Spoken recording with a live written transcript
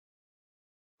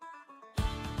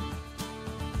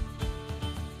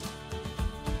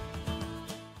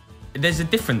there's a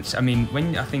difference. I mean,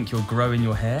 when I think you're growing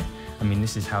your hair, I mean,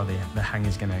 this is how the hang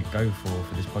is going to go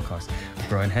for this podcast,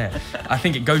 growing hair. I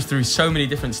think it goes through so many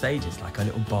different stages, like a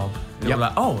little bob,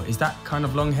 like, oh, is that kind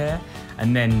of long hair?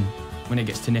 And then when it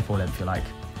gets to nipple length, you're like,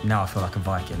 now I feel like a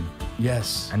Viking.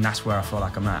 Yes. And that's where I feel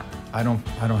like I'm at. I don't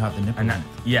have the nipple length.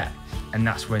 Yeah, and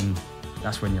that's when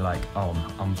you're like, oh,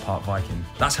 I'm part Viking.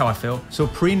 That's how I feel. So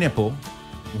pre-nipple,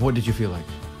 what did you feel like?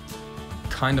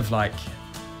 Kind of like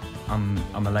I'm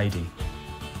a lady.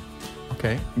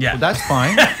 Okay. Yeah. Well, that's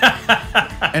fine.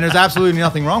 And there's absolutely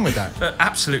nothing wrong with that.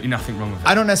 Absolutely nothing wrong with it.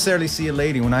 I don't necessarily see a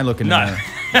lady when I look in the mirror.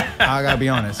 I gotta be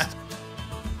honest.